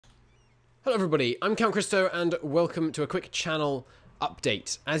Hello everybody, I'm Count Christo and welcome to a quick channel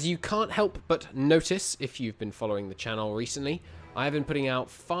update. As you can't help but notice if you've been following the channel recently, I have been putting out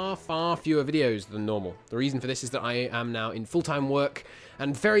far fewer videos than normal. The reason for this is that I am now in full-time work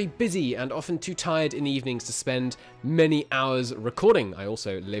and very busy and often too tired in the evenings to spend many hours recording. I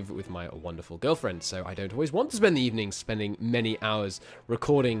also live with my wonderful girlfriend, so I don't always want to spend the evenings spending many hours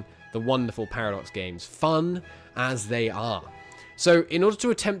recording the wonderful Paradox games, fun as they are. So in order to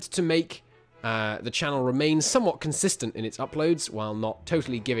attempt to make the channel remains somewhat consistent in its uploads while not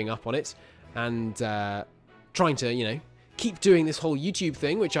totally giving up on it and trying to, you know, keep doing this whole YouTube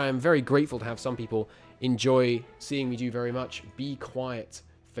thing, which I am very grateful to have some people enjoy seeing me do very much. Be quiet,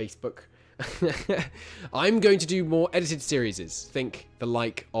 Facebook. I'm going to do more edited series, think the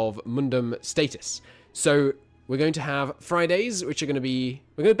like of Mundum Status. So we're going to have Fridays, which are going to be,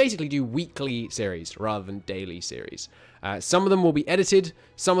 we're going to basically do weekly series rather than daily series. Some of them will be edited,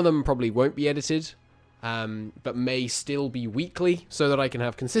 some of them probably won't be edited, but may still be weekly so that I can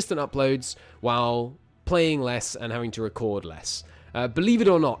have consistent uploads while playing less and having to record less. Believe it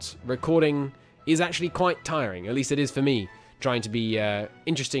or not, recording is actually quite tiring, at least it is for me, trying to be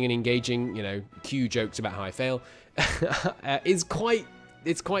interesting and engaging, you know, cue jokes about how I fail, it's quite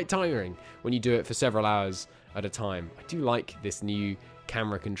tiring when you do it for several hours at a time. I do like this new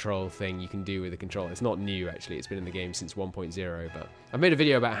camera control thing you can do with the controller. It's not new, actually. It's been in the game since 1.0, but I've made a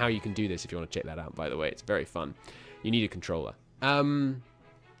video about how you can do this if you want to check that out, by the way. It's very fun. You need a controller.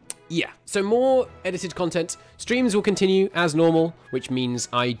 Yeah, so more edited content. Streams will continue as normal, which means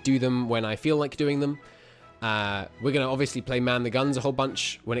I do them when I feel like doing them. We're going to obviously play Man the Guns a whole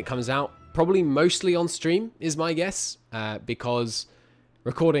bunch when it comes out. Probably mostly on stream, is my guess, because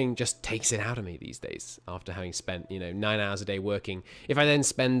recording just takes it out of me these days after having spent, you know, 9 hours a day working. If I then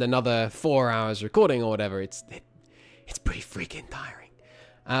spend another 4 hours recording or whatever, it's pretty freaking tiring.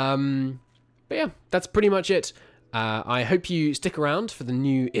 But yeah, that's pretty much it. I hope you stick around for the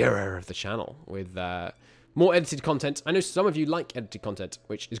new era of the channel with more edited content. I know some of you like edited content,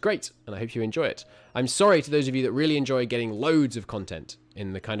 which is great, and I hope you enjoy it. I'm sorry to those of you that really enjoy getting loads of content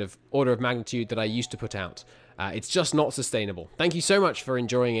in the kind of order of magnitude that I used to put out. It's just not sustainable. Thank you so much for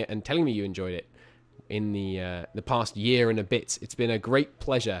enjoying it and telling me you enjoyed it in the past year and a bit. It's been a great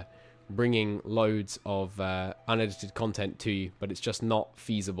pleasure bringing loads of unedited content to you, but it's just not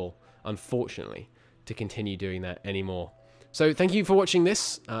feasible, unfortunately, to continue doing that anymore. So thank you for watching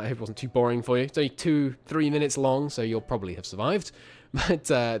this. I hope it wasn't too boring for you. It's only 2-3 minutes long, so you'll probably have survived. But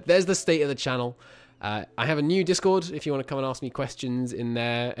there's the state of the channel. I have a new Discord if you want to come and ask me questions in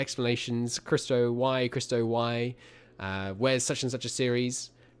there, explanations, Christo, why, where's such and such a series.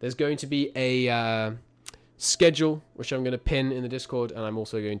 There's going to be a schedule, which I'm going to pin in the Discord, and I'm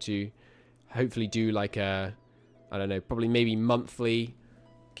also going to hopefully do like a, I don't know, probably maybe monthly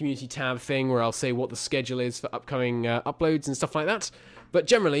community tab thing where I'll say what the schedule is for upcoming uploads and stuff like that. But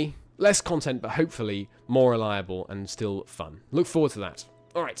generally, less content, but hopefully more reliable and still fun. Look forward to that.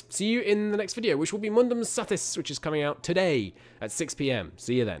 Alright, see you in the next video, which will be Mundum Status, which is coming out today at 6 PM.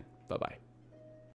 See you then. Bye-bye.